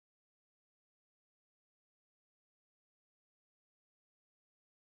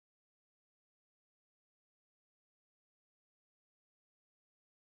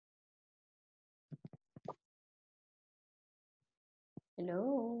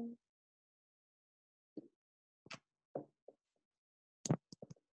Hello.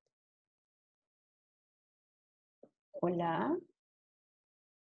 Hola.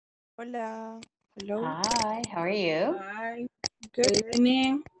 Hola. Hello. Hi, how are you? Hi. Good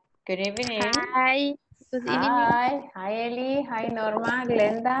evening. Good evening. Hi, good evening. Hi. Hi, Eli. Hi, Norma,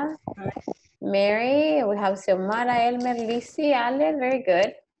 Glenda, Hi. Mary. We have Xiomara, Elmer, Lizzie, Ale. Very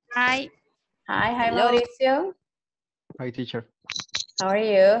good. Hi, Hi, Hello. Mauricio. Hi, teacher. How are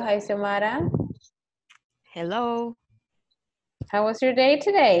you? Hi, Xiomara. Hello. How was your day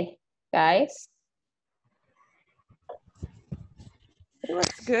today, guys? It was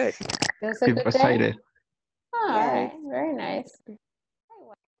good. It was a Bit good day? excited. Oh, all Yes. right. Very nice.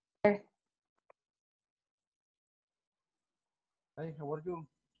 Hi, how are you?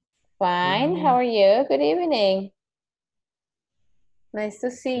 Fine. How are you? Good evening. Nice to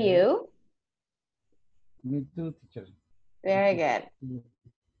see you. Me too, teacher. Very good.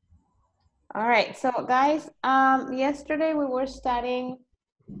 All right, so guys, yesterday we were studying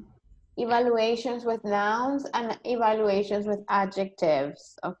evaluations with nouns and evaluations with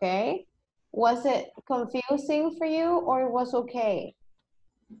adjectives, okay? Was it confusing for you or it was okay?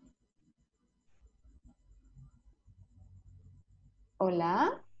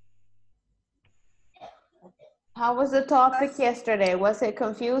 Hola? How was the topic yesterday? Was it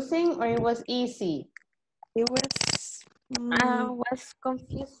confusing or it was easy? It was was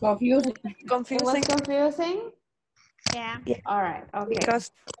confused. confusing. It was confusing? Yeah. All right, okay.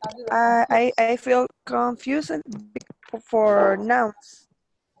 Because I feel confused for nouns.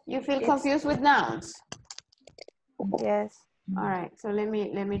 You feel It's- confused with nouns? Yes. All right, so let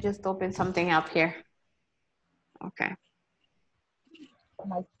me just open something up here. Okay.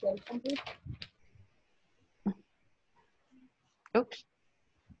 Oops.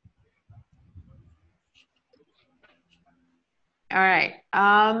 All right.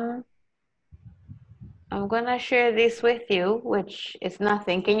 I'm gonna share this with you, which is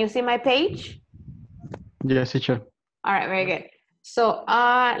nothing. Can you see my page? Yes, teacher. All right, very good. So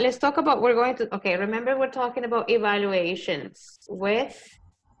let's talk about, okay, remember we're talking about evaluations with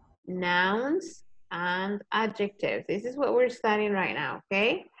nouns and adjectives. This is what we're studying right now,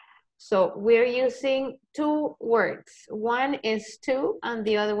 okay? So we're using two words. One is to and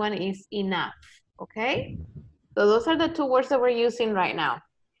the other one is enough, okay? So those are the two words that we're using right now.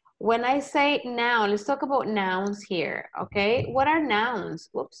 When I say noun, let's talk about nouns here, okay? What are nouns?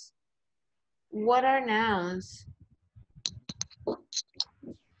 Whoops. What are nouns?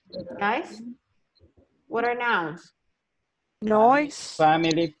 Guys, what are nouns? Noise.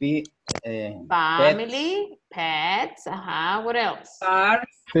 Family, Family, pets, what else?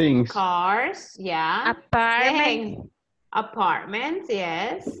 Things. Cars, yeah. Apartment. Thing. Apartments,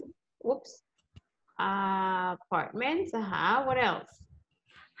 yes. Whoops. Apartments, what else?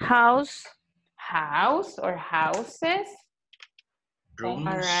 House. House or houses. Rooms.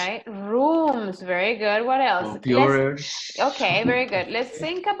 All right, rooms, very good. What else? Computers. Okay, very good. Let's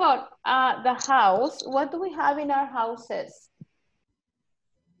think about the house. What do we have in our houses?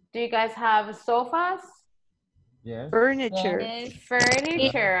 Do you guys have sofas? Yes. Furniture.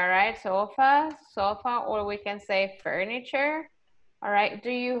 Furniture, all right, sofa, or we can say furniture. All right, do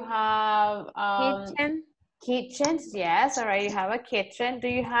you have Kitchen. kitchens? Yes, all right, you have a kitchen. Do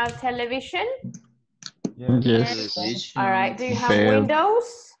you have television? Yes. All right, do you have Bed.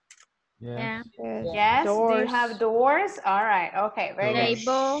 windows? Yeah. Yes. Do you Doors. have doors? All right, okay, very good.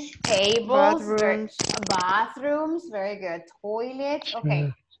 Table. Tables, Bathrooms. bathrooms, very good. Toilets,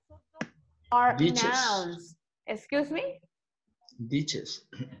 okay. Are Dishes. nouns. Excuse me? Dishes.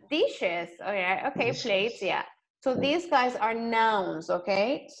 Dishes, okay, plates, yeah. So these guys are nouns,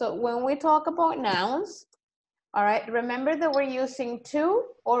 okay? So when we talk about nouns, all right, remember that we're using to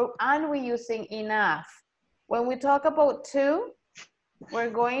and we're using enough. When we talk about to, we're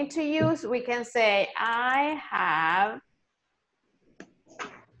going to use, we can say, I have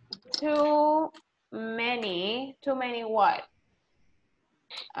too many what?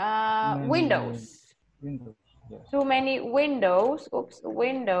 Windows. Windows. Yes. Too many windows,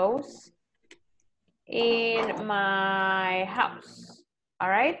 windows in my house. All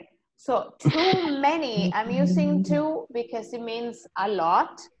right. So too many, I'm using too because it means a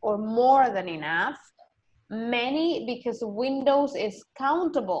lot or more than enough. Many because windows is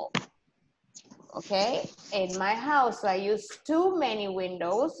countable. Okay. In my house, I use too many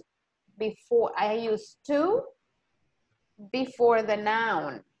windows before I use too before the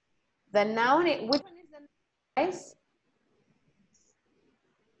noun. The noun, which one is the noun, guys?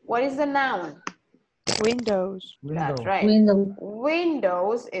 What is the noun? Windows. That's right.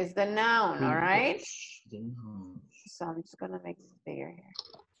 Windows is the noun, all right? So I'm just gonna make this bigger here.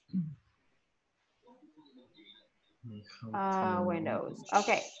 Windows.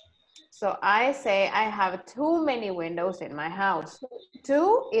 Okay. So I say I have too many windows in my house.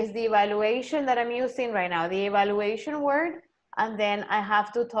 Too is the evaluation that I'm using right now, the evaluation word, and then I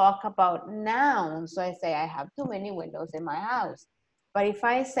have to talk about nouns. So I say I have too many windows in my house. But if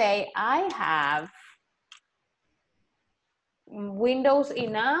I say I have windows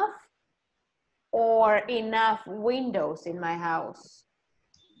enough or enough windows in my house.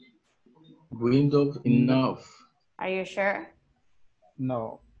 Windows enough. Are you sure?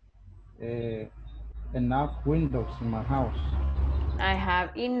 No. Enough windows in my house. I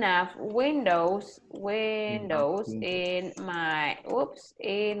have enough windows windows. in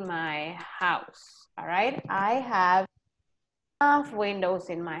my house. All right. I have enough windows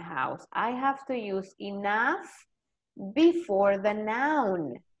in my house. I have to use enough before the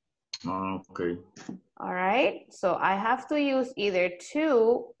noun. Okay. All right. So I have to use either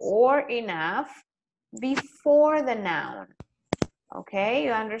too or enough before the noun. Okay,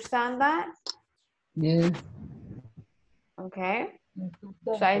 you understand that? Yeah. Okay.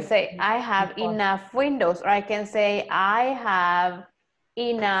 So I say I have enough windows, or I can say I have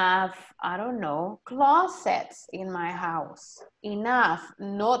enough, I don't know, closets in my house. Enough,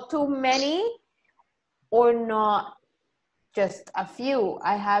 not too many or not just a few.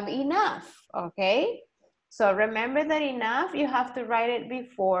 I have enough, okay? So remember that enough, you have to write it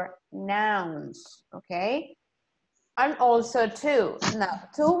before nouns, okay? And also too. Now,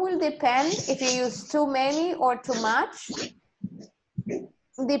 too will depend if you use too many or too much.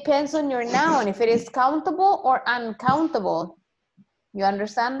 Depends on your noun, if it is countable or uncountable. You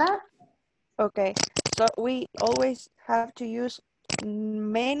understand that? Okay. So we always have to use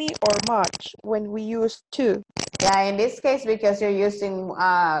many or much when we use to. Yeah, in this case, because you're using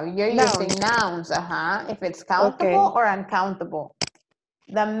nouns. If it's countable Okay. or uncountable.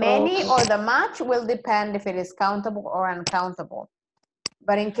 The many or the much will depend if it is countable or uncountable.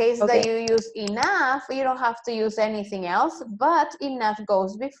 But in case that Okay. you use enough, you don't have to use anything else, but enough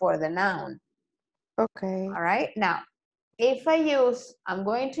goes before the noun. Okay. All right, now, if I'm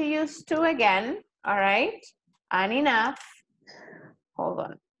going to use to again, all right, and enough, hold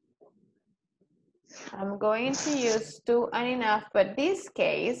on. I'm going to use to and enough, but this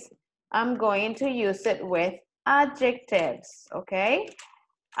case, I'm going to use it with adjectives, okay?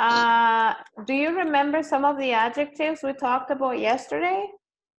 Do you remember some of the adjectives we talked about yesterday?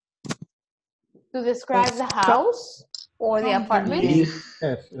 To describe the house or the apartment? Big,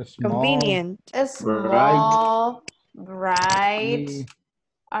 Yes, small. Convenient. Small, bright.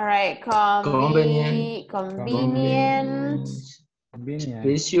 All right, convenient, convenient, Convenient.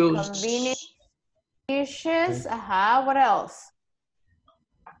 spacious, spacious. What else?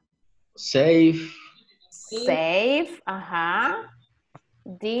 safe, Safe.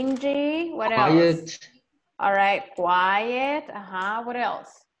 Dingy. What else? quiet, All right, quiet. What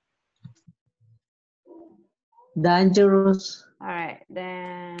else? dangerous. All right,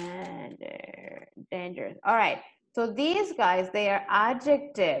 dangerous. All right, so these guys, they are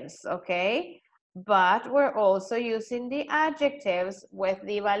adjectives, okay? But we're also using the adjectives with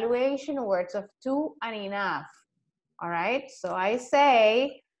the evaluation words of to and enough. All right, so I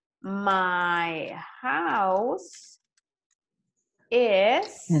say, my house is...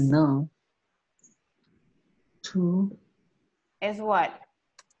 Enough. To. Is what?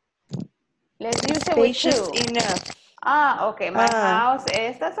 Let's use it with Spacious to. enough. Okay, my house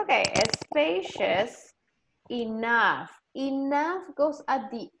is, that's okay, it's spacious enough. Enough goes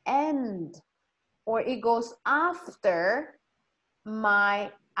at the end, or it goes after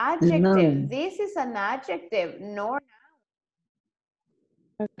my adjective. This is an adjective, nor.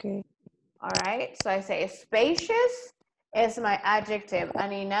 Okay. All right, so I say spacious is my adjective,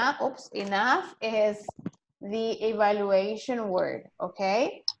 and enough is the evaluation word,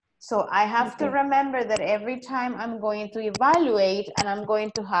 okay? So I have to remember that every time I'm going to evaluate and I'm going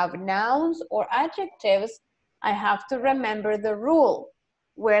to have nouns or adjectives, I have to remember the rule.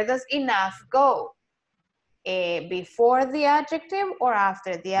 Where does enough go? Before the adjective or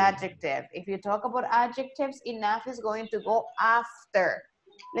after the adjective? If you talk about adjectives, enough is going to go after.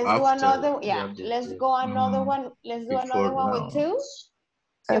 Let's do another, let's go another one. Let's do another one with two.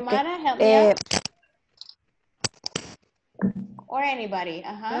 Xiomara, help me out. Or anybody,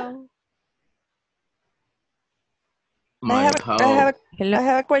 No. My I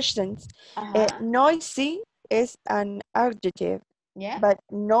have a question. Uh-huh. Noisy is an adjective, Yeah. but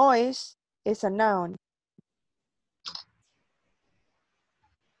noise is a noun.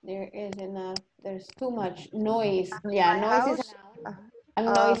 There is enough, there's too much noise. Yeah, My noise is house. a noun. And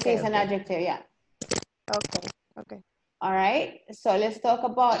noisy is an Okay. adjective, yeah. Okay. Okay. All right, so let's talk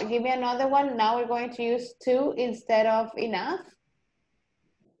about, give me another one. Now we're going to use two instead of enough.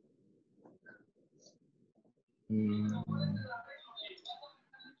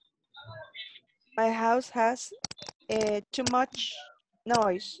 My house has too much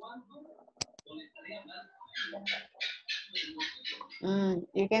noise.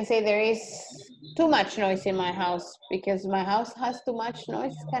 You can say there is too much noise in my house because my house has too much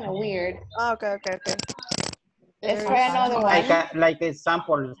noise. It's kind of weird. Okay. Let's There try is another too one. much. Like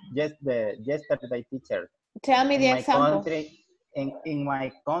example, just the yesterday teacher. Tell me the In my example. country, in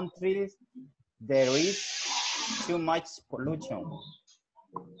my country, there is too much pollution.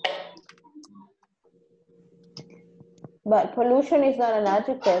 But pollution is not an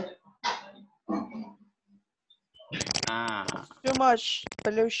adjective. Ah, Too much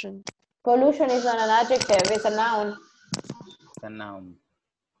pollution. Pollution is not an adjective, it's a noun. it's a noun.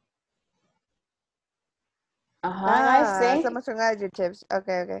 Guys, see? Some are adjectives.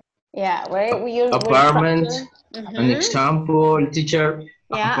 Okay. Yeah, where we use Apartment. Mm-hmm. An example, teacher.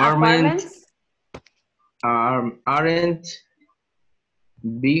 Yeah, Apartments apartments. aren't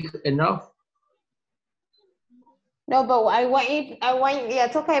big enough. No, but I want you, yeah,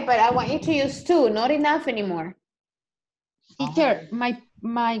 it's okay, but I want you to use two, not enough anymore. Teacher,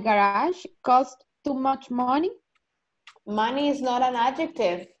 my garage costs too much money. Money is not an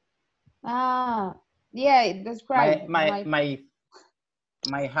adjective. Yeah, describe My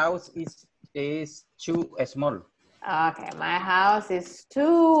house is too small. Okay, my house is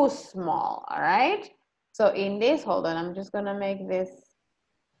too small, all right? So in this, hold on, I'm just gonna make this.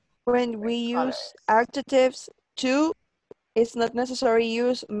 When we use adjectives, too, it's not necessary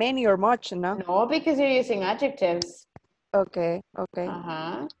use many or much, no? No, because you're using adjectives. Okay.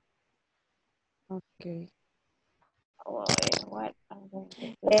 Uh-huh. Okay. Well, what? I'm going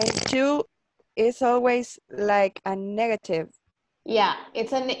to put... And too is always like a negative. Yeah,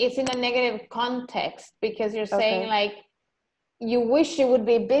 it's in a negative context because you're saying Okay. like, you wish it would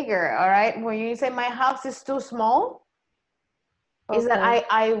be bigger, all right? When you say my house is too small, is that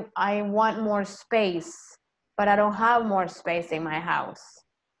I want more space, but I don't have more space in my house.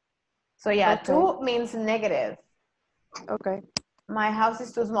 So yeah, Okay. too means negative. Okay. My house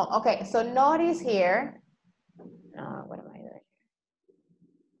is too small. Okay, so notice here. What am I doing?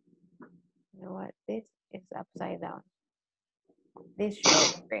 You know what? This is upside down. This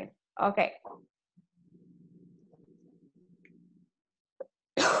should be green. Okay.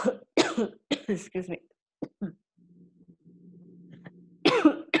 Excuse me.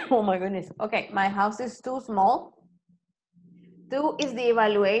 Oh my goodness. Okay, my house is too small. Too is the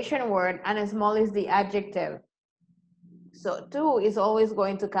evaluation word and small is the adjective. So too is always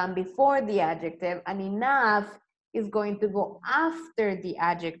going to come before the adjective and enough is going to go after the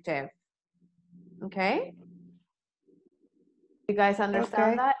adjective. Okay? You guys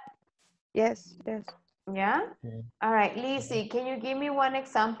understand that? Yes. Yeah? Okay. All right, Lizzie, can you give me one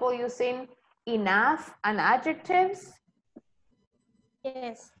example using enough and adjectives?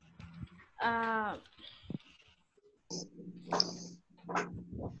 Yes.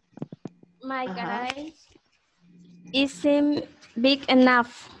 My garage isn't big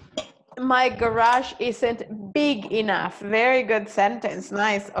enough. My garage isn't big enough. Very good sentence.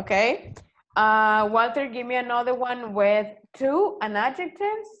 Nice. Okay. Walter, give me another one with two and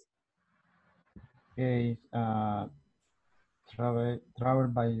adjectives. Okay. Travel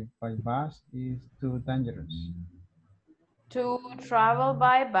by bus is too dangerous. To travel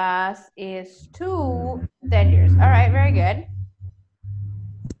by bus is too dangerous. All right, very good.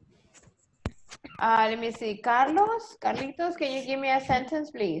 Let me see. Carlitos, can you give me a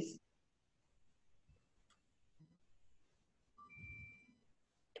sentence, please?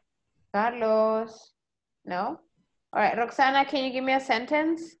 Carlos, no? All right, Roxana, can you give me a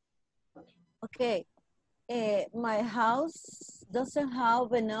sentence? Okay. My house doesn't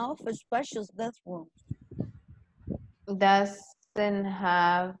have enough spacious bathrooms. Doesn't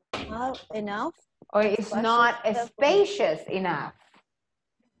have Enough. or it's not spacious enough.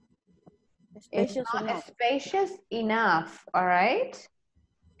 It's not spacious enough, all right?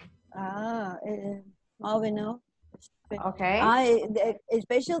 Have enough. Okay.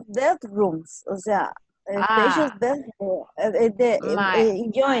 Spacious bathrooms. O sea, spacious bathroom.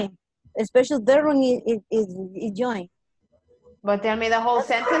 Enjoying. Spacious bedroom is enjoying. But tell me the whole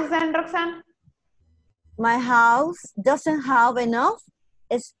sentence then, Roxanne. My house doesn't have enough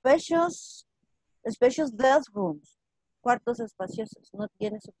spacious bathrooms. Cuartos espaciosos. No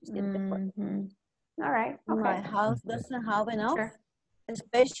tiene suficiente cuarto. All right. Okay. My house doesn't have enough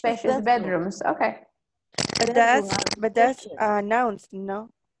spacious bedrooms. Okay. But that's nouns, no?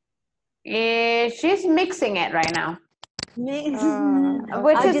 She's mixing it right now. Which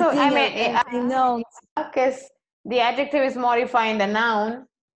is, Adjective I mean, and nouns. because the adjective is modifying the noun.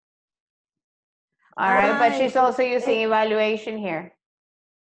 All right, but she's also using evaluation here.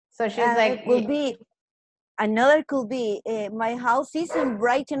 So she's like, It could be, another could be, my house isn't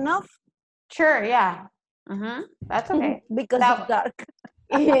bright enough sure, yeah. That's okay. because That- it's dark.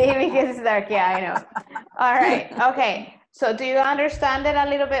 because it's dark, yeah, I know. All right, okay. So do you understand it a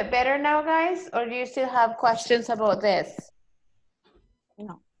little bit better now, guys? Or do you still have questions about this?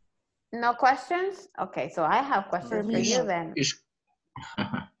 No. No questions? Okay, so I have questions for you then.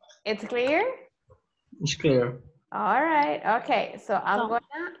 It's clear? It's clear. All right, okay. So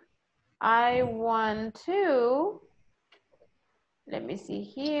I want to, let me see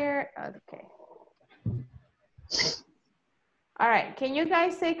here. Okay. All right, can you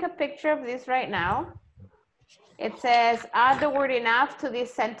guys take a picture of this right now? It says, add the word enough to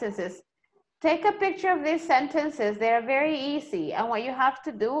these sentences. Take a picture of these sentences. They're very easy. And what you have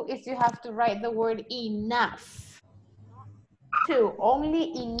to do is you have to write the word enough.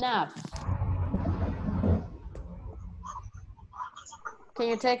 Only enough. Can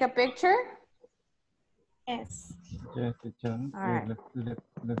you take a picture? Yes. Yes, teacher. All right.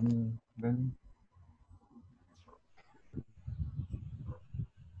 Let me then.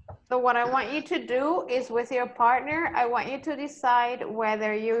 So what I want you to do is with your partner, I want you to decide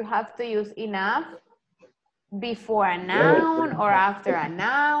whether you have to use enough before a noun or after a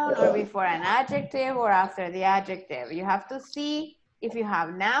noun or before an adjective or after the adjective. You have to see if you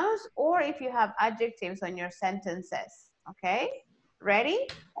have nouns or if you have adjectives on your sentences. Okay? Ready?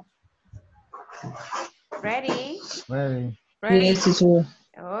 Ready? Ready. Ready? Yes, teacher.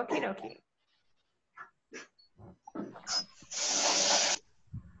 Okie dokie.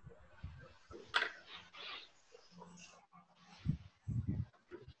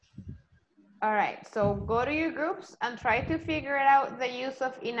 All right, so go to your groups and try to figure out the use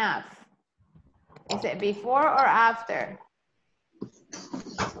of enough. Is it before or after?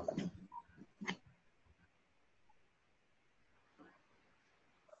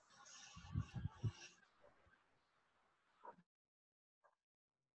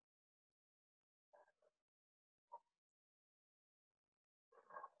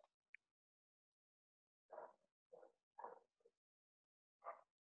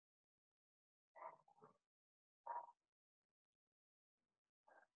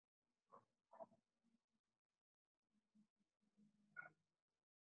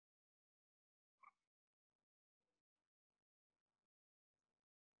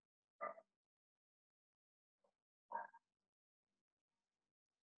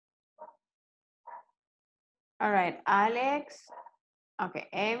 All right, Alex. Okay,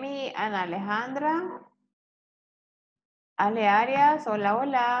 Amy and Alejandra. Ale Arias, hola,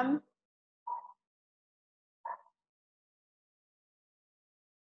 hola.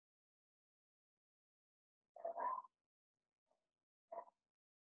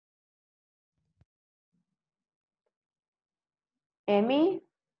 Amy.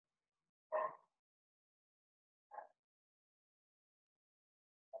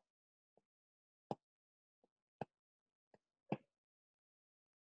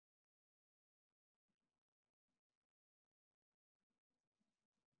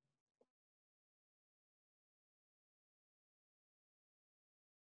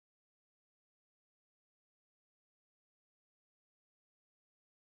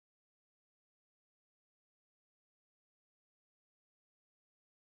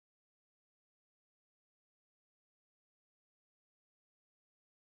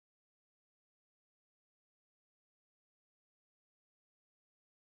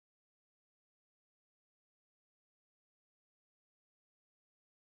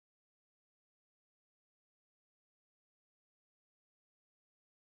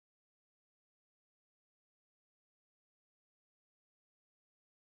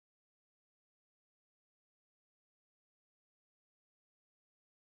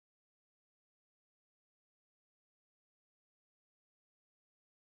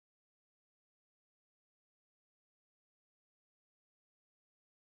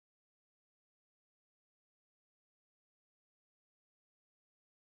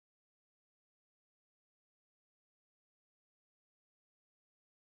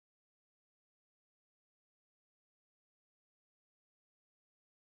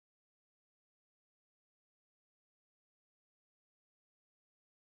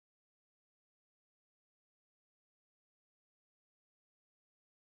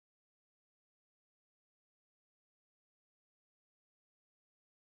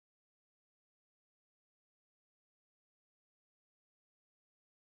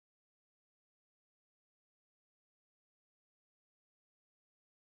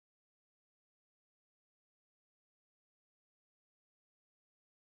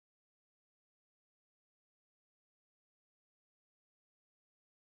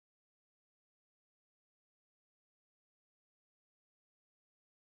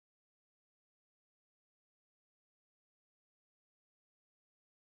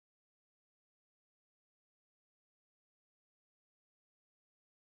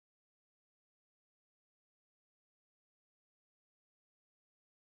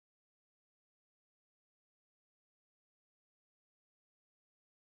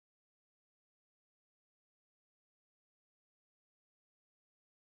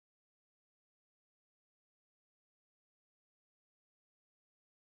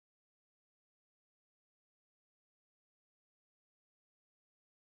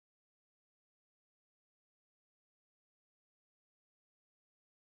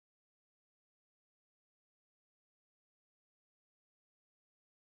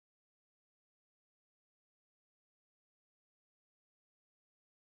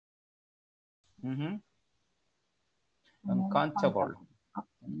 Uncountable.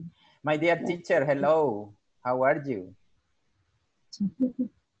 My dear teacher, hello. How are you?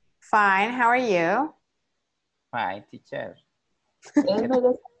 Fine, how are you? Fine, teacher.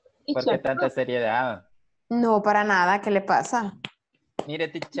 ¿Por qué tanta seriedad? No, para nada, ¿qué le pasa? Mire,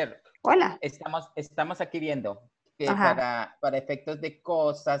 teacher, Hola. estamos aquí viendo que Ajá. para efectos de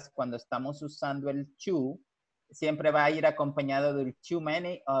cosas, cuando estamos usando el to, siempre va a ir acompañado del too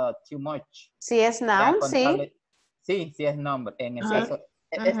many o too much. Si es noun, sí. Sí, sí es nombre. En el Sí. caso,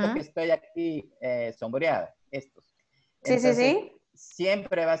 esto que estoy aquí sombreado, estos. Sí, Entonces, sí.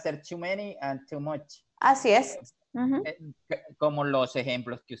 siempre va a ser too many and too much. Así es. Como los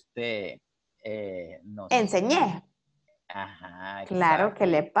ejemplos que usted nos enseñé. Ajá, Claro, exacto. ¿qué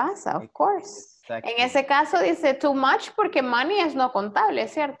le pasa? Of course. Exacto. En ese caso dice too much porque money es no contable,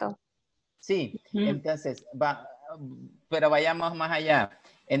 ¿cierto? Sí, entonces, pero vayamos más allá.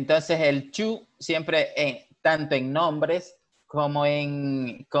 Entonces, el to siempre, tanto en nombres como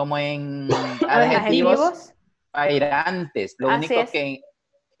en adjetivos, va a ir antes. Lo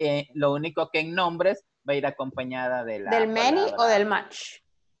único que en nombres va a ir acompañada de la ¿Del many palabra. o del much?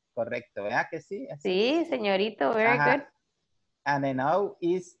 Correcto, ¿verdad que sí? Sí, señorito, very good. And now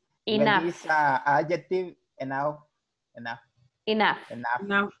is Enough. when is adjective enough.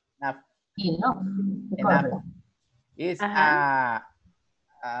 Is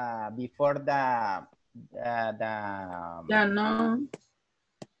before the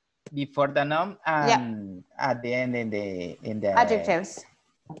before the noun and at the end in the adjectives.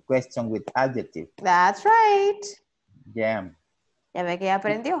 Question with adjective. That's right. Yeah. Ya ve que ya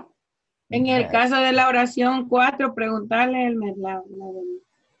aprendió. En el caso de la oración 4, preguntarle el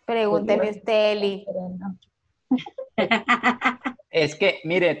Pregúntele usted, Eli. Es que,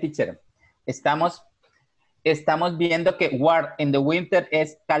 mire, teacher, estamos viendo que warm in the winter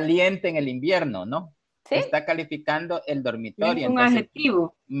es caliente en el invierno, ¿no? ¿Sí? Está calificando el dormitorio. Es un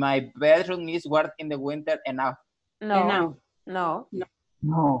adjetivo. My bedroom is warm in the winter enough. No.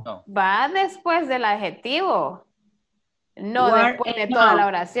 Va después del adjetivo. No después de toda la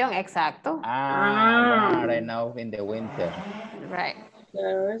oración, exacto. Warm enough in the winter. Right.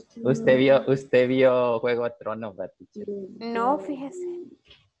 Usted vio Juego de Tronos, teacher. No, fíjese.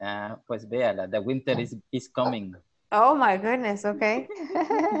 Pues véala, the winter is coming. Oh my goodness, okay.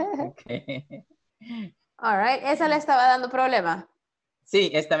 Okay. All right, ¿esa le estaba dando problema?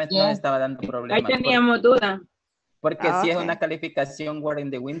 Sí, esta vez no estaba dando problema. Ahí teníamos duda. Porque sí es una calificación War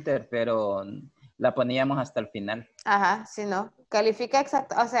in the Winter, pero la poníamos hasta el final. Ajá, sí, no. Califica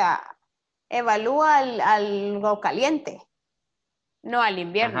exacto, o sea, evalúa algo caliente, no al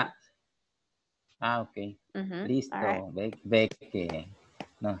invierno. Ajá. Ok. Listo. Right. Ve que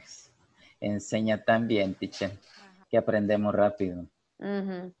nos enseña tan bien, teacher, que aprendemos rápido.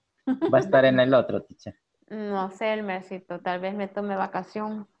 Va a estar en el otro, teacher. No sé, el mesito, tal vez me tome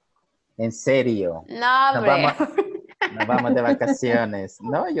vacación. ¿En serio? No, hombre. Nos vamos de vacaciones.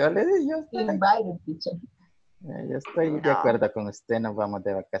 No, yo estoy de acuerdo con usted, nos vamos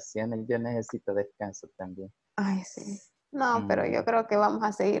de vacaciones. Yo necesito descanso también. Ay, sí. No, pero yo creo que vamos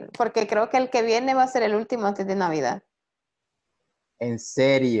a seguir, porque creo que el que viene va a ser el último antes de Navidad. ¿En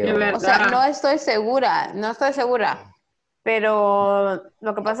serio? O sea, no estoy segura, pero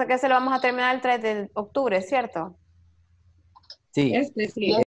lo que pasa es que se lo vamos a terminar el 3 de octubre, ¿cierto? Sí.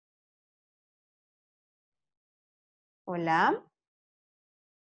 Sí. Hola.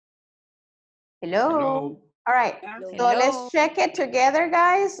 Hello. All right. So let's check it together,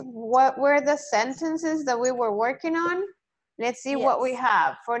 guys. What were the sentences that we were working on? Let's see what we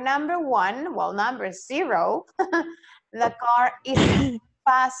have. For number 1, well, number 0, the car is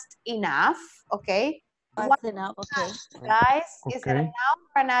fast enough, okay? Fast enough, okay. Guys, is it a noun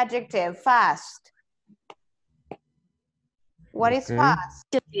or an adjective? Fast. What is fast?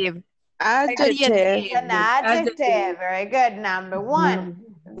 Adjective. It's an adjective. Very good. Number 1.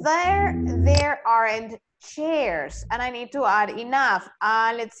 There aren't chairs, and I need to add enough.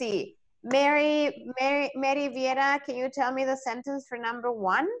 Let's see. Mary Viera, can you tell me the sentence for number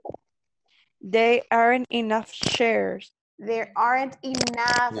 1? There aren't enough chairs. There aren't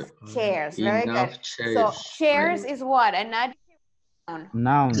enough chairs. Very good. So chairs is what? An adjective?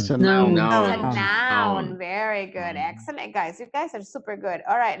 Noun. It's a noun. Very good. Excellent, guys. You guys are super good.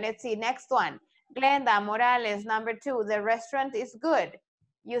 All right, let's see. Next one. Glenda Morales, number 2. The restaurant is good.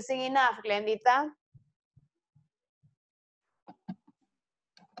 Using enough, Glendita.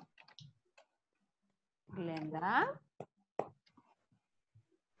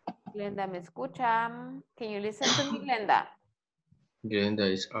 Glenda, ¿me escucha? Can you listen to me, Glenda? Glenda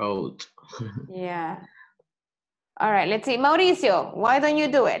is out. Yeah. All right, let's see. Mauricio, why don't you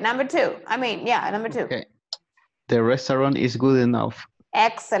do it? Number 2. Number 2. Okay. The restaurant is good enough.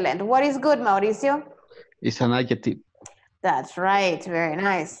 Excellent. What is good, Mauricio? It's an adjective. That's right. Very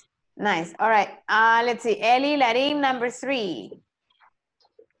nice. Nice. All right. Let's see. Eli Larim, number 3.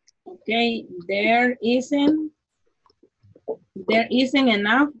 Okay, there isn't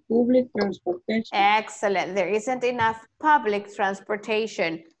enough public transportation. Excellent. There isn't enough public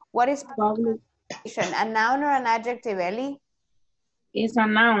transportation. What is Public transportation? A noun or an adjective, Eli? is a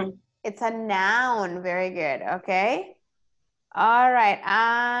noun. It's a noun. Very good. Okay. All right.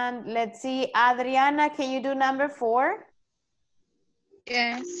 And let's see. Adriana, can you do number 4?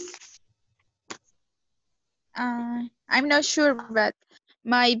 Yes. I'm not sure, but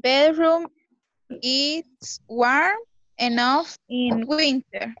my bedroom is warm enough in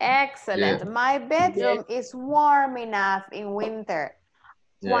winter. Excellent. Yeah. My bedroom is warm enough in winter.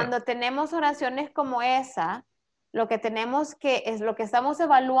 Yeah. Cuando tenemos oraciones como esa, lo que tenemos que es lo que estamos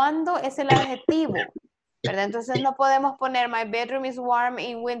evaluando es el adjetivo, ¿verdad? Entonces no podemos poner my bedroom is warm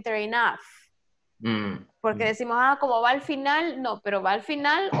in winter enough. Porque decimos, como va al final, no, pero va al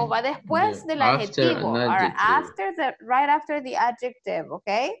final o va después del adjetivo. Right after the adjective,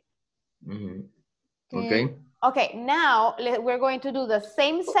 okay? Okay. Okay, now we're going to do the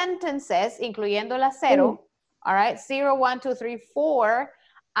same sentences, incluyendo la 0. All right, 0, 1, 2, 3, 4.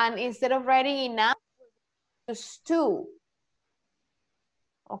 And instead of writing enough, use 2.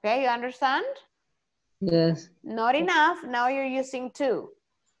 Okay, you understand? Yes. Not enough, now you're using 2.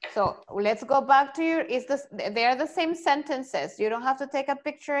 So let's go back to they're the same sentences. You don't have to take a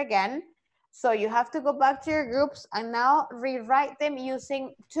picture again. So you have to go back to your groups and now rewrite them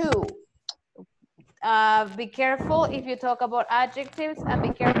using 2. Be careful if you talk about adjectives and be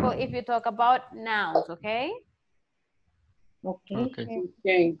careful if you talk about nouns, okay?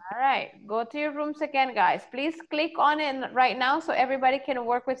 Okay. All right, go to your rooms again, guys. Please click on it right now so everybody can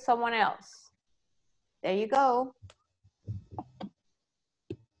work with someone else. There you go.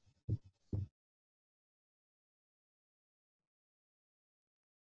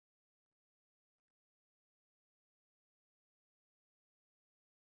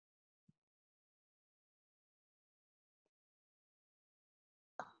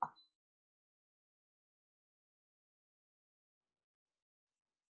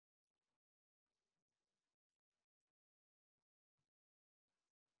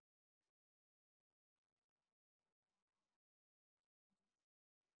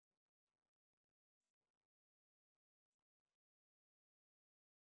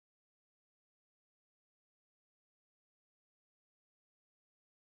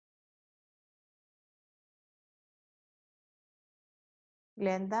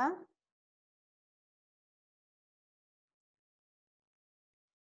 Glenda?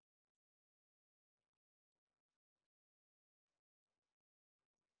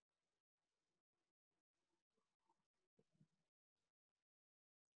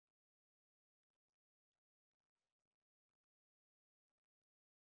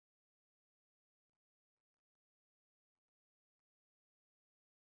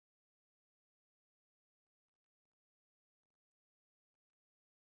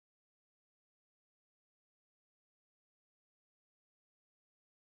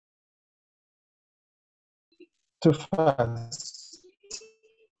 Too fast.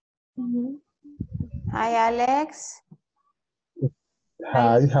 Hi, Alex.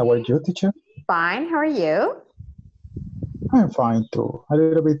 Hi, how are you, teacher? Fine, how are you? I'm fine too. A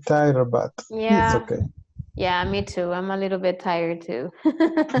little bit tired, but it's okay. Yeah, me too. I'm a little bit tired too.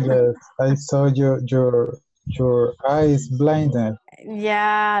 Yes, I saw your eyes blinded.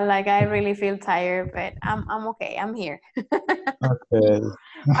 Yeah, like I really feel tired, but I'm okay. I'm here. Okay.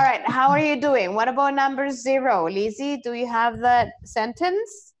 All right, how are you doing? What about number 0? Lizzie, do you have that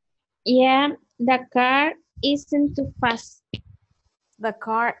sentence? Yeah, the car isn't too fast. The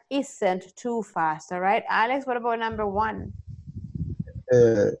car isn't too fast, all right? Alex, what about number 1?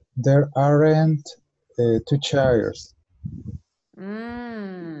 There aren't 2 chairs.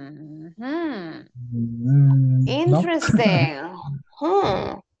 Interesting.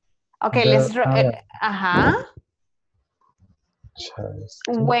 No? Okay, let's Chairs.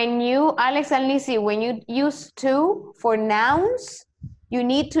 When you, Alex and Lizzie, when you use 2 for nouns, you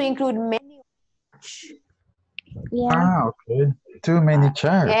need to include many. Yeah. Okay. Too many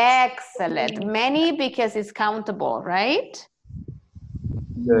chairs. Excellent. Many because it's countable, right?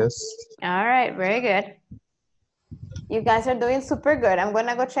 Yes. All right, very good. You guys are doing super good. I'm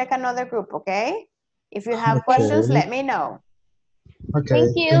gonna go check another group, okay? If you have questions, let me know. Okay.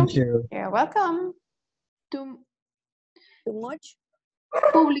 Thank you. You're welcome. Too Too much?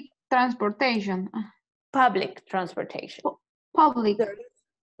 public transportation. public transportation. Public. There is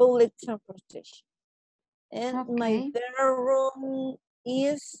public transportation. And my Okay. bedroom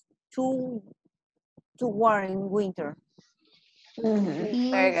is too warm in winter.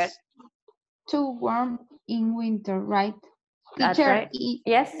 Very good. Is too warm in winter, right? That's Teacher, right.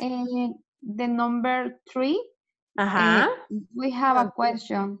 Yes. The number 3, we have a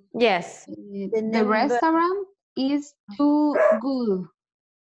question. Yes. The restaurant is too good.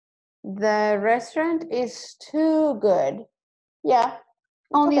 The restaurant is too good. Yeah.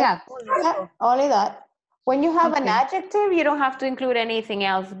 Only that. Yeah, only that. When you have an Okay. adjective, you don't have to include anything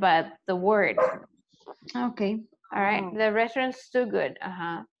else but the word. Okay. All right. The restaurant's too good.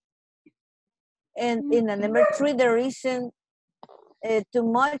 And in the number 3, there isn't too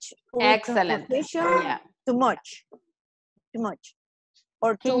much public transportation. Yeah. Too much.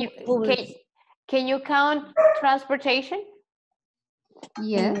 Or Can too you public. can you count transportation?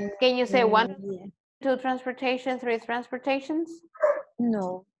 Yes. Can you say 1, Yeah. 2 transportation, 3 transportations?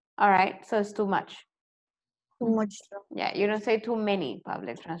 No. All right. So it's too much. Too much. Yeah. You don't say too many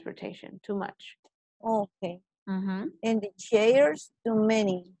public transportation. Too much. Okay. And the chairs, too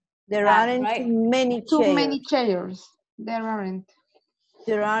many. There That's aren't right. too many Too chairs. many chairs. There aren't.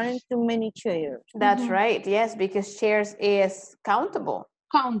 There aren't too many chairs. That's right. Yes, because chairs is countable.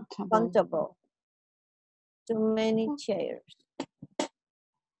 Countable. Too many chairs.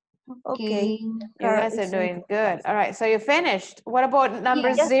 Okay. You guys are doing good. All right. So you finished. What about number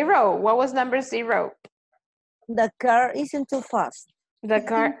Yes. 0? What was number 0? The car isn't too fast. The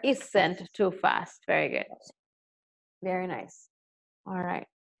car isn't too fast. Very good. Very nice. All right.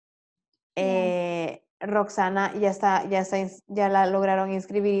 Roxana, ya la lograron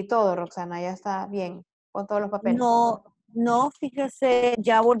inscribir y todo, Roxana, ya está bien con todos los papeles. No, fíjese,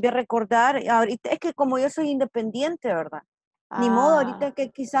 ya volví a recordar. Ahorita es que como yo soy independiente, ¿verdad? Ni modo, ahorita que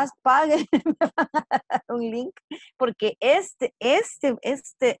quizás pague un link, porque este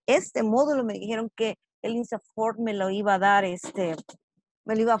módulo me dijeron que el INSAFORP me lo iba a dar,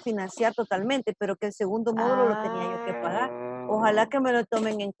 me lo iba a financiar totalmente, pero que el segundo módulo lo tenía yo que pagar. Ojalá que me lo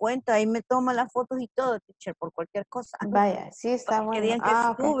tomen en cuenta. Ahí me toman las fotos y todo, teacher, por cualquier cosa. Vaya, sí está bueno. Que digan que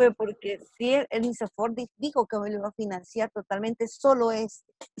estuve, porque sí, el INSAFORP dijo que me lo iba a financiar totalmente, solo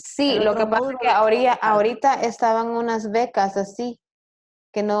Sí, lo que pasa es que ahorita estaban unas becas así,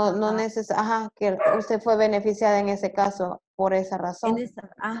 que no necesita, que usted fue beneficiada en ese caso por esa razón.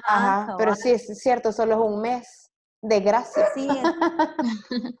 Pero sí, es cierto, solo es un mes de gracia. Sí.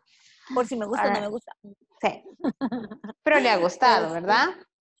 Por si me gusta o no me gusta. Sí. Pero le ha gustado, ¿verdad?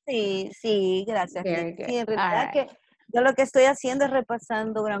 Sí, gracias. Very good. Sí, en realidad que yo lo que estoy haciendo es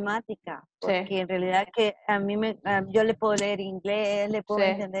repasando gramática, porque Sí. en realidad que a mí yo le puedo leer inglés, le puedo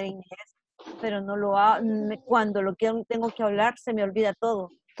Sí. entender inglés, pero no lo hago, cuando tengo que hablar se me olvida todo.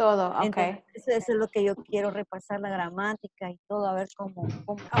 Todo, ok. Entonces, eso es lo que yo quiero repasar, la gramática y todo, a ver cómo.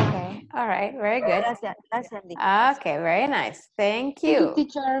 Okay, all right, very good. Gracias, Nick. Okay, very nice. Thank you.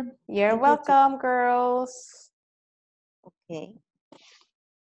 Teacher. You're welcome, girls. Okay.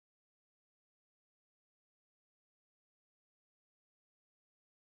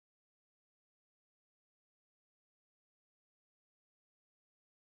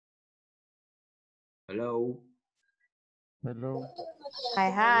 Hello.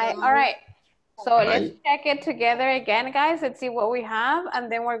 Hi. All right. So let's check it together again, guys. Let's see what we have,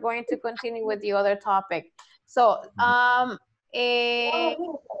 and then we're going to continue with the other topic. So,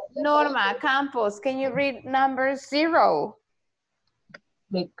 Norma Campos, can you read number 0?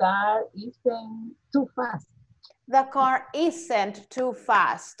 The car isn't too fast. The car isn't too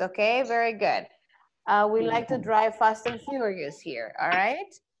fast. Okay, very good. We like to drive fast and furious here. All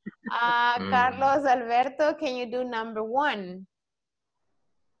right. Carlos Alberto, can you do number 1?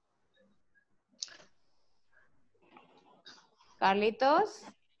 Carlitos,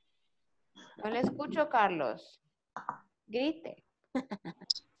 no le escucho, Carlos. Grite.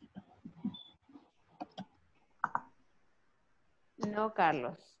 No,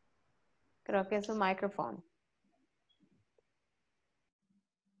 Carlos. Creo que es su micrófono.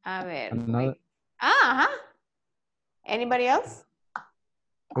 A ver. Anybody else?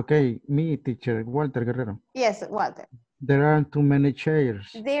 Okay, me, teacher, Walter Guerrero. Yes, Walter. There aren't too many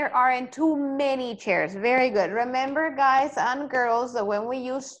chairs. There aren't too many chairs. Very good. Remember, guys and girls, that when we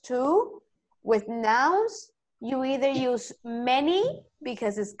use to with nouns, you either use many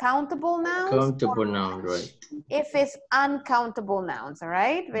because it's countable nouns. Countable nouns, right. If it's uncountable nouns, all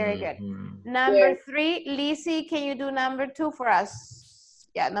right? Very good. Number 3, Lizzie, can you do number 2 for us?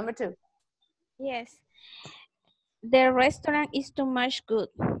 Yeah, number 2. Yes. The restaurant is too much good.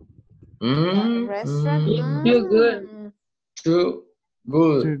 Restaurant? Too good. Too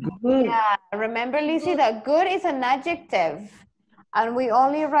Good. Yeah, remember, Lizzie, that good is an adjective. And we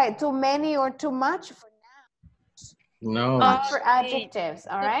only write too many or too much for No. not for adjectives,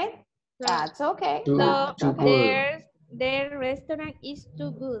 all right? That's okay. Too good. Their restaurant is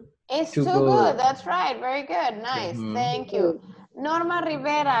too good. It's Too too good. good. That's right. Very good. Nice. Thank you. Norma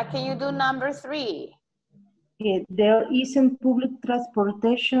Rivera, can you do number 3? There isn't public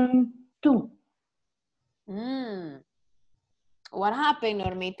transportation too. What happened,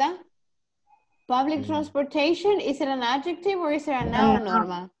 Normita? Public transportation, is it an adjective or is it a noun,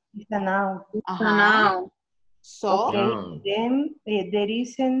 Norma? It's a noun. So? Okay, then there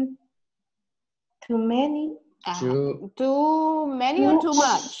isn't too many. Too many or too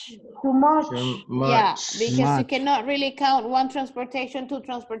much? Too much. Yeah, because you cannot really count 1 transportation, 2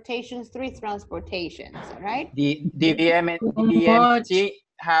 transportations, 3 transportations, all right? The DMC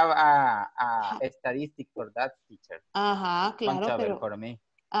have a statistic for that, teacher. Claro, Contable pero... for me.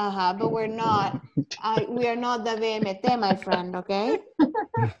 But we're not, we are not the VMT, my friend, okay?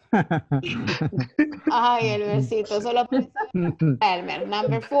 Ay, el versito, solo Elmer,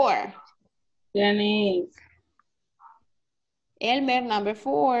 number 4. Jenny. Elmer, number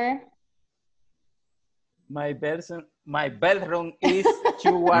 4. My bedroom is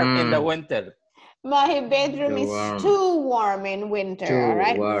too warm in the winter. My bedroom is too warm in winter, all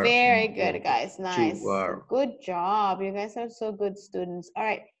right? Very good, guys, nice. Good job, you guys are so good students. All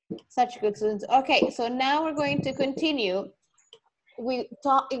right, such good students. Okay, so now we're going to continue. We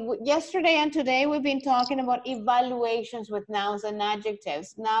talked yesterday and today we've been talking about evaluations with nouns and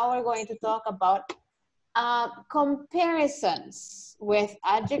adjectives. Now we're going to talk about comparisons with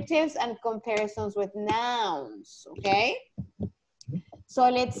adjectives and comparisons with nouns, okay? So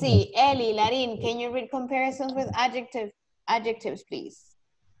let's see, Ellie, Larin, can you read comparisons with adjectives, please?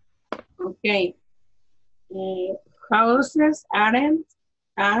 Okay. Houses aren't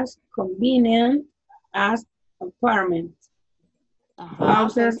as convenient as apartments.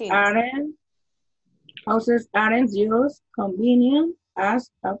 Houses aren't just convenient as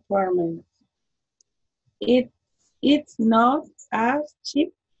apartments. It's not as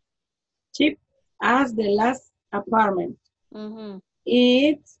cheap as the last apartment.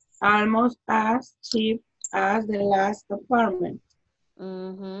 It's almost as cheap as the last apartment.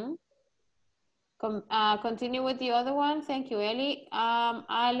 Continue with the other one. Thank you, Ellie.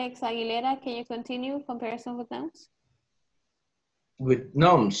 Alex Aguilera, can you continue comparison with nouns? With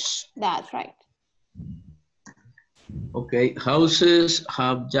nouns. That's right. Okay, houses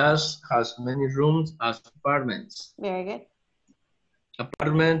have just as many rooms as apartments. Very good.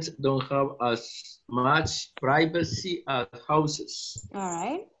 Apartments don't have as much privacy as houses. All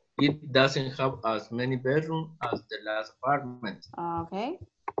right. It doesn't have as many bedrooms as the last apartment. Okay.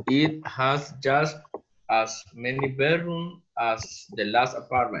 It has just as many bedrooms as the last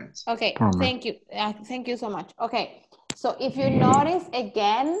apartment. Okay, thank you. Thank you so much. Okay, so if you notice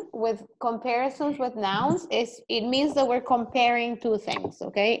again with comparisons with nouns, it means that we're comparing 2 things,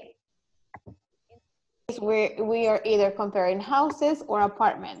 okay? We are either comparing houses or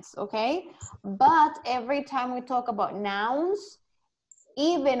apartments, okay? But every time we talk about nouns,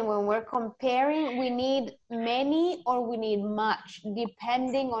 even when we're comparing, we need many or we need much,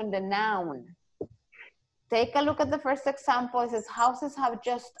 depending on the noun. Take a look at the first example. It says houses have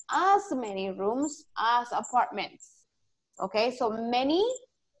just as many rooms as apartments. Okay, so many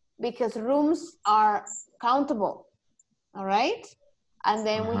because rooms are countable. All right. And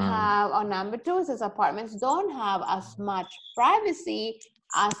then we have on number 2, it says apartments don't have as much privacy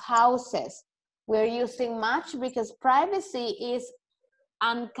as houses. We're using much because privacy is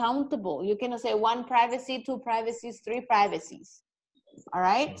uncountable. You cannot say 1 privacy, 2 privacies, 3 privacies. All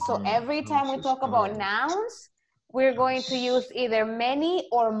right, so every time we talk about nouns, we're going to use either many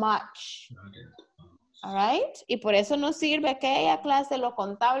or much. All right, y por eso nos sirve aquella clase lo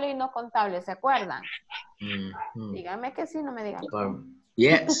contable y no contable, ¿se acuerdan? Díganme que sí, no me digan.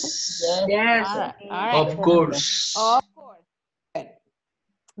 Yes. Yes. All right. Of course. Of course. Good.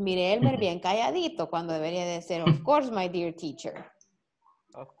 Mire, Elmer bien calladito cuando debería de ser, of course, my dear teacher.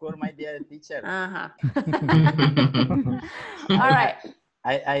 Of course, my dear teacher. All right.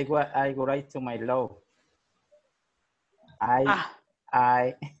 I go right to my law.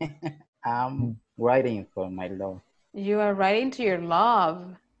 I am writing for my law. You are writing to your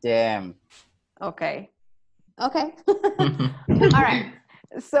love. Damn. Okay. Okay. All right.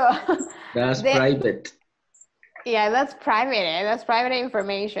 So that's private. Yeah, that's private. That's private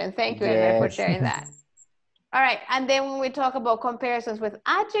information. Thank you, Elmer, for sharing that. All right, and then when we talk about comparisons with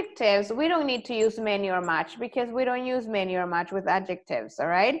adjectives, we don't need to use many or much because we don't use many or much with adjectives, all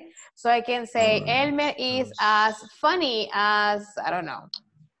right? So I can say Elmer is as funny as, I don't know,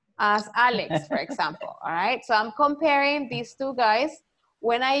 as Alex, for example, all right? So I'm comparing these two guys.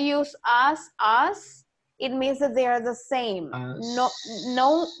 When I use as, it means that they are the same.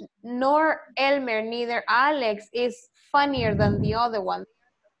 Nor Elmer, neither Alex is funnier than the other one.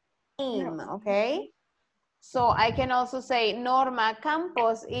 Same, okay? So I can also say Norma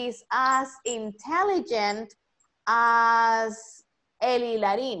Campos is as intelligent as Eli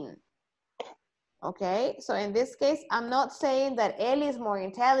Larin. Okay, so in this case, I'm not saying that Eli is more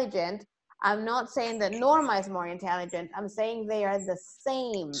intelligent. I'm not saying that Norma is more intelligent. I'm saying they are the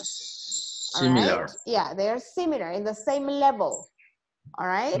same. Similar. All right? Yeah, they are similar in the same level. All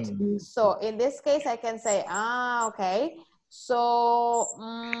right? So in this case, I can say, okay. So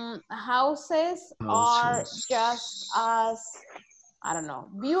houses are just as, I don't know,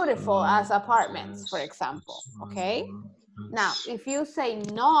 beautiful as apartments, for example, okay? Now, if you say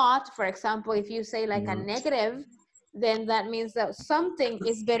not, for example, if you say like a negative, then that means that something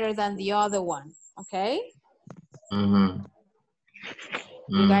is better than the other one, okay? You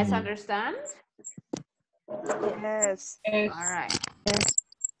guys understand? Yes. All right.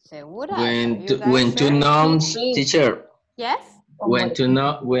 Segura. When two nouns, teacher. Yes? When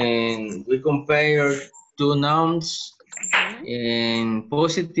we compare two nouns, and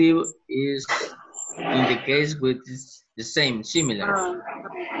positive is in the case with the same, similar.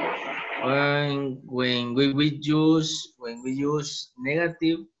 When we use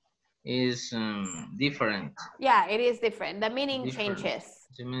negative is different. Yeah, it is different. The meaning changes.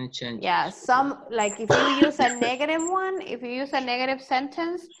 The meaning changes. Yeah, some, like if you use a negative one, if you use a negative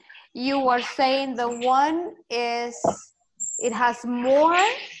sentence, you are saying the one is, it has more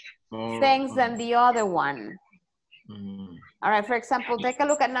things than the other one. All right, for example, take a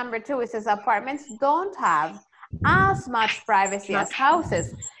look at number 2. It says apartments don't have as much privacy as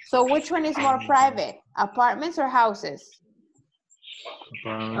houses. So which one is more private, apartments or houses?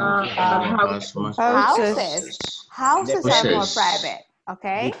 Houses. Houses are more private,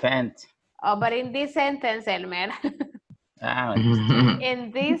 okay? Depends. Oh, but in this sentence, Elmer,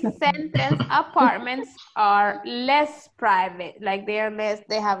 in this sentence, apartments are less private, like they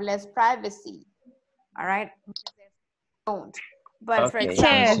have less privacy. All right? Don't. But for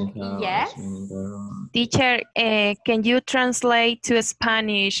example, yes. Teacher, can you translate to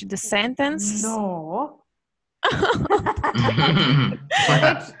Spanish the sentence? No.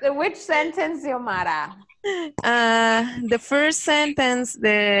 Which sentence, Xiomara? The first sentence,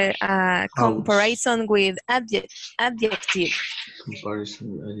 the comparison with adjective.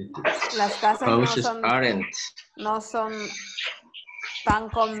 Las casas aren't. no son tan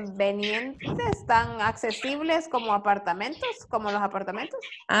convenientes, tan accesibles como apartamentos, como los apartamentos.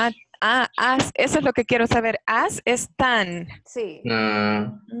 Eso es lo que quiero saber. As es tan. Sí.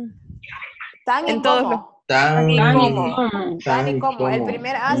 Tan y como. Tan y como. El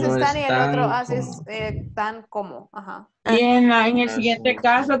primer as es tan y el otro as es tan como. Ajá. Y en el siguiente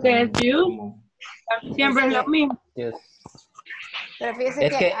caso que es you, siempre es lo mismo. Pero fíjese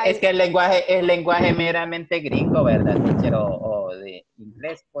es que el lenguaje meramente gringo, ¿verdad, teacher? O de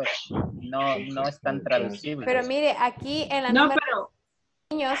inglés, pues, no es tan traducible. Pero mire, aquí en la número...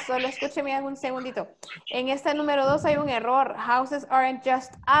 Niños, solo escúcheme un segundito. En esta número 2 hay un error. Houses aren't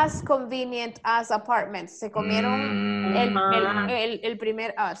just as convenient as apartments. Se comieron el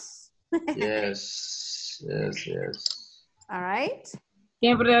primer as. Yes. All right.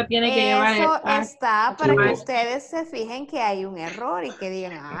 Siempre lo tiene que llevar. Eso está para que ustedes se fijen que hay un error y que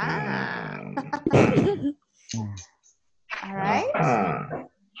digan, All right.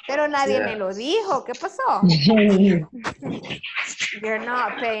 Pero nadie me lo dijo. ¿Qué pasó? You're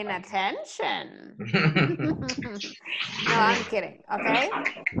not paying attention. No, I'm kidding. Okay.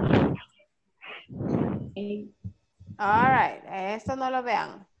 All right. Esto no lo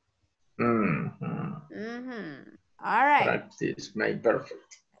vean. All right. Practice makes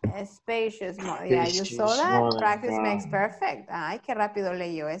perfect. Spacious. Yeah, you saw that? Practice makes perfect. Ay, qué rápido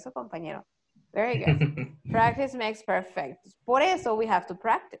leyó eso, compañero. Very good. Practice makes perfect. Por eso we have to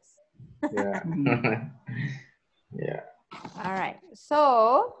practice. Yeah. All right.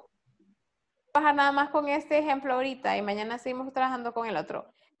 So, trabajar nada más con este ejemplo ahorita y mañana seguimos trabajando con el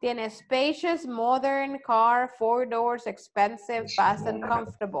otro. Tiene spacious, modern, car, 4 doors, expensive, fast and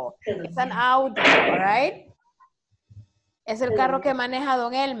comfortable. Es an Audi, all right? Es el carro que maneja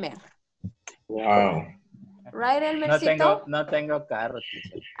don Elmer. Wow. Right, Elmercito? No tengo carro,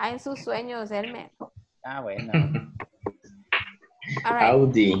 teacher. En sus sueños, Elmer. Bueno. All right.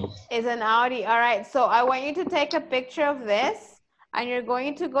 Audi. It's an Audi. All right. So I want you to take a picture of this and you're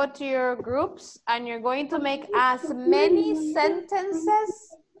going to go to your groups and you're going to make as many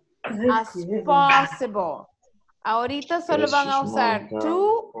sentences as possible. Ahorita solo van a usar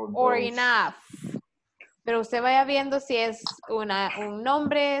to or enough. Pero usted vaya viendo si es un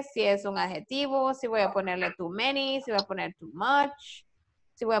nombre, si es un adjetivo, si voy a ponerle too many, si voy a poner too much,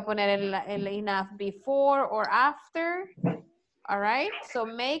 si voy a poner el enough before or after. All right, so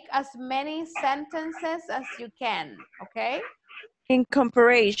make as many sentences as you can, okay? In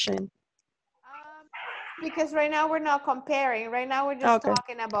comparison. Because right now we're not comparing. Right now we're just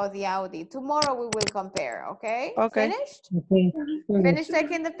talking about the Audi. Tomorrow we will compare, okay? Okay. Finished? Okay. Finished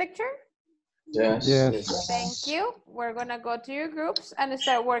taking the picture? Yes. Yes. Thank you. We're gonna go to your groups and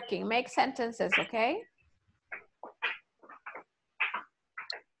start working. Make sentences, okay?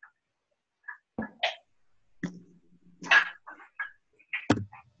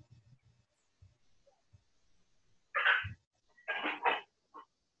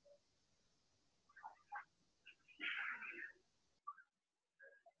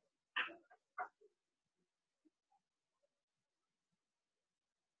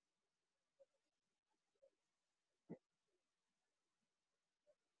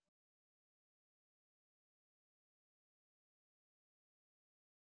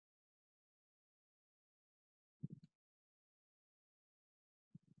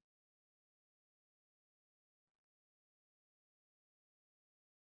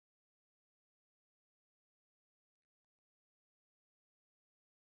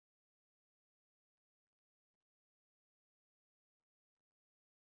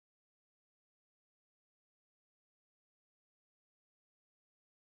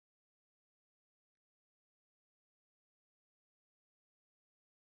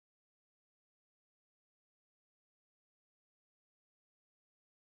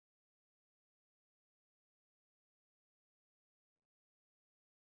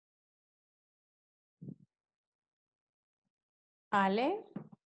 Ale.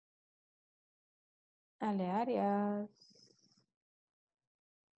 Ale Arias.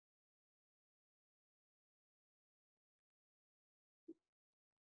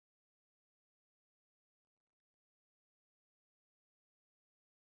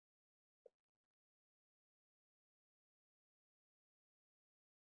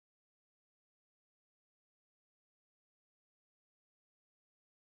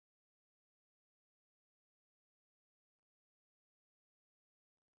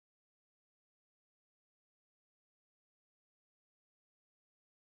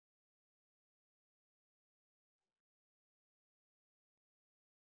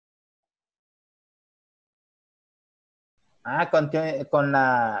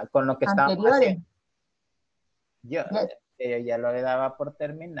 Con lo que estábamos Anteriores. haciendo. Yo ya lo daba por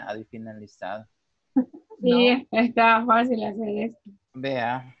terminado y finalizado. Sí, está fácil hacer esto.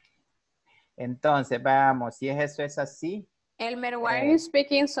 Vea. Entonces, vamos, si eso es así. Elmer, why are you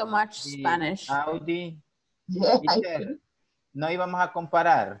speaking so much Spanish? Audi. Yeah, Teacher, ¿no íbamos a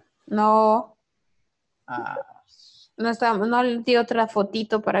comparar? No. No le di otra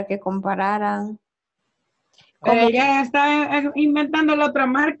fotito para que compararan. Ya está inventando la otra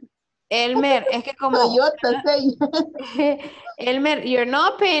marca. Elmer, es que como... Elmer, you're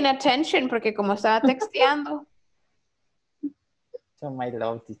not paying attention porque como estaba texteando. So my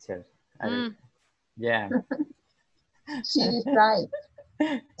love, teacher. Yeah. She's right.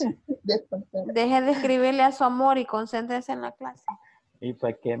 Deje de escribirle a su amor y concéntrese en la clase. ¿Y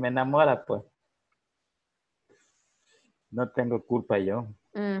para qué me enamora, pues? No tengo culpa yo.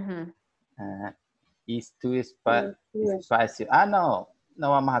 Es tu espacio. No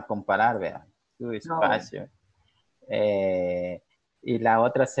vamos a comparar, vea. Tu espacio. Y la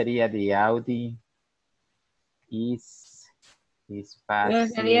otra sería the Audi is espacio.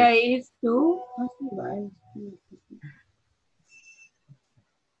 Sería is to.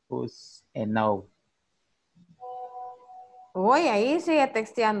 No. Uy, ahí sigue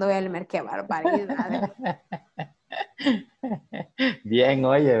texteando Elmer, qué barbaridad. Bien,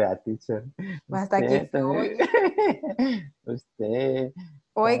 oye, vea, teacher. Hasta aquí se oye. Usted.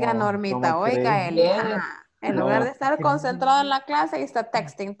 Oiga, Normita, oiga, él. En lugar de estar concentrado en la clase, está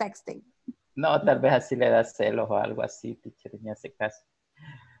texting. No, tal vez así le da celos o algo así, teacher, me hace caso.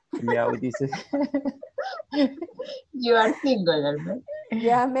 Y Audi dice. You are single, Elmer.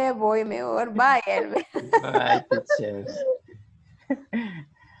 Ya me voy mejor. Bye, Elmer. Bye, teacher.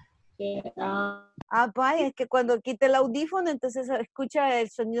 Vaya, es que cuando quite el audífono, entonces escucha el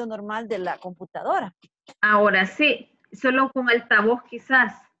sonido normal de la computadora. Ahora sí, solo con altavoz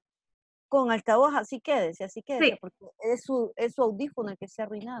quizás. Con altavoz, así quédese, Sí. porque es su audífono el que se ha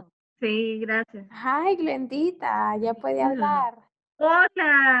arruinado. Sí, gracias. Hi, Glendita, ya puede hablar.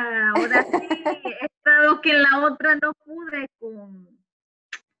 Hola, ahora sí. He estado que en la otra no pude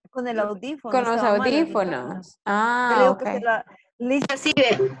Con el audífono. Con los estaba mal el micrófono. audífonos. Yo le Ah, digo ok. que se la le hice así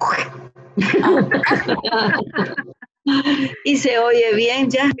de... y se oye bien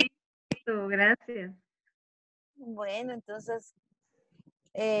ya. Listo, gracias. Bueno, entonces,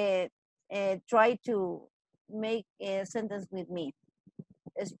 try to make a sentence with me.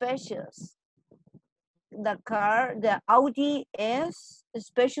 Spacious. The Audi is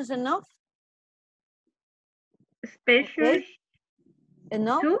spacious enough. Spacious. Okay.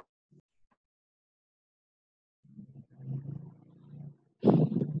 Enough. Two.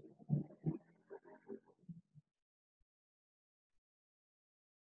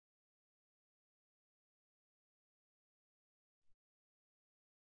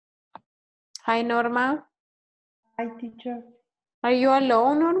 Hi, Norma. Hi, teacher. Are you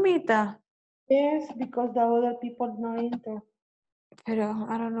alone, Normita? Yes, because the other people not enter. Pero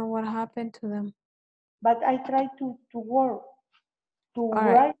I don't know what happened to them. But I try to work, to All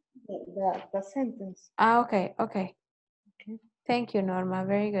right. write the sentence. Ah, okay, okay. Okay. Thank you, Norma.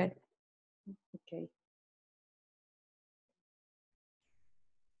 Very good. Okay.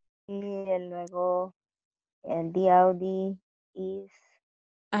 Y luego, the Audi is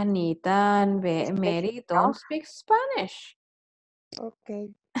Anita and Mary don't speak Spanish.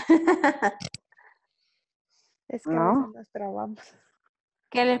 Ok. Es que a No. veces nos trabamos.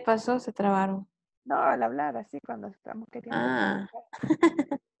 ¿Qué les pasó? Se trabaron. No, al hablar así cuando estamos queriendo Ah.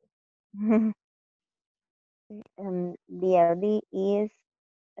 The Audi is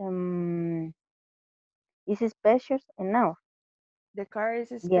spacious enough. The car is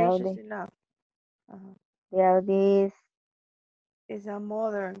The spacious Audi, enough. the Audi It's a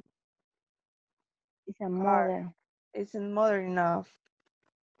modern is a car. modern Isn't modern enough.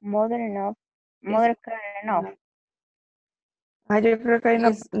 enough. Is Modern car enough. Ah, yo creo que hay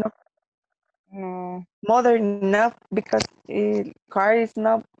Is- No. modern enough because car is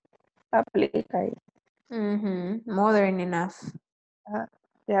not applicable. Modern enough.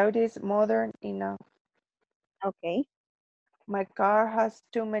 The Audi is modern enough. Okay. My car has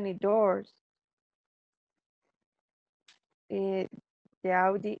too many doors. The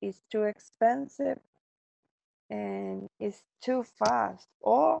Audi is too expensive and it's too fast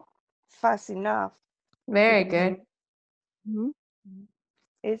or fast enough. Very good.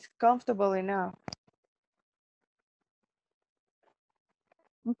 It's comfortable enough.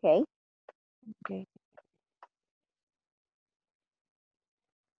 Okay. Okay.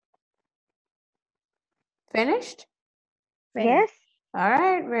 Finished? Yes. All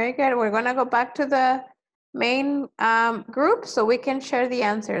right, very good. We're going to go back to the main group so we can share the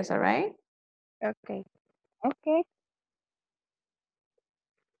answers, all right? Okay. Okay.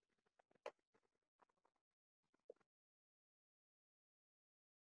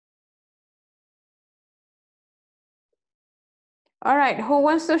 All right, who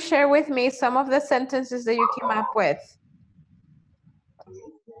wants to share with me some of the sentences that you came up with?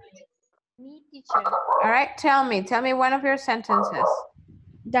 Me, teacher. All right, tell me one of your sentences.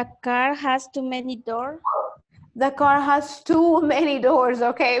 The car has too many doors. The car has too many doors.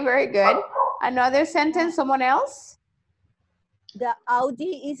 Okay, very good. Another sentence, someone else? The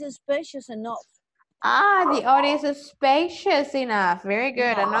Audi is spacious enough. Ah, the Audi is spacious enough. Very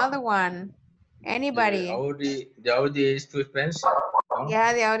good. Another one. Anybody? The Audi is too expensive. No?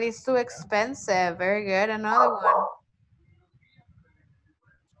 Yeah, the Audi is too expensive. Very good. Another one.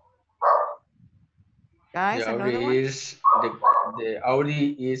 Guys, The another Audi one. is the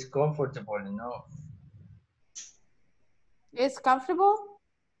Audi is comfortable enough. It's comfortable?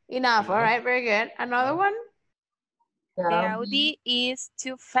 Enough. All right, very good. Another one? The Audi is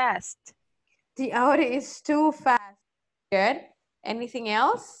too fast. The Audi is too fast. Good. Anything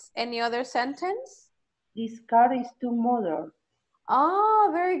else? Any other sentence? This car is too modern. Oh,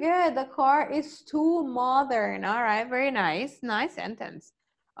 very good. The car is too modern. All right, very nice. Nice sentence.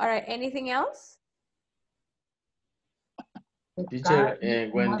 All right, anything else? Teacher,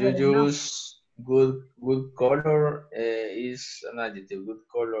 when you use good color is an adjective. Good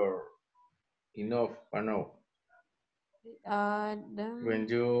color enough or no? When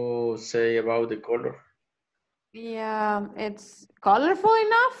you say about the color. Yeah, it's colorful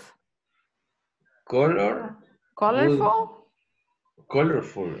enough. Color. Colorful. Good,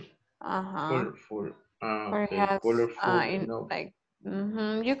 colorful. Colorful. Okay. Perhaps Colorful enough. like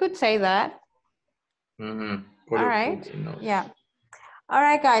you could say that. Colorful All right. enough. Yeah. All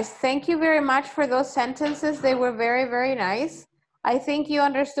right, guys. Thank you very much for those sentences. They were very, very nice. I think you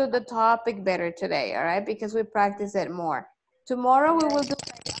understood the topic better today, all right? Because we practice it more. Tomorrow we will do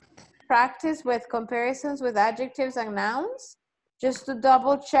practice with comparisons with adjectives and nouns, just to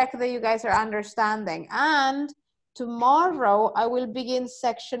double check that you guys are understanding. And tomorrow I will begin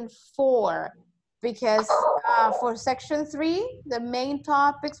section 4, because for section 3, the main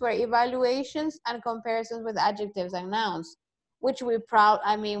topics were evaluations and comparisons with adjectives and nouns, which we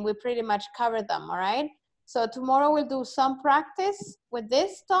pretty much covered them, all right? So tomorrow we'll do some practice with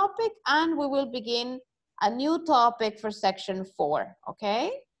this topic, and we will begin a new topic for section 4,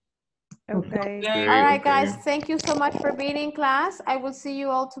 okay? Okay. All right, guys, thank you so much for being in class. I will see you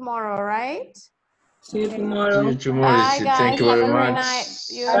all tomorrow, all right? See you tomorrow. See you tomorrow. Bye, guys. Thank you have very a great much. night.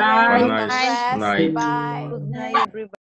 You Have a enjoy nice rest. night. Bye. Good night, everybody.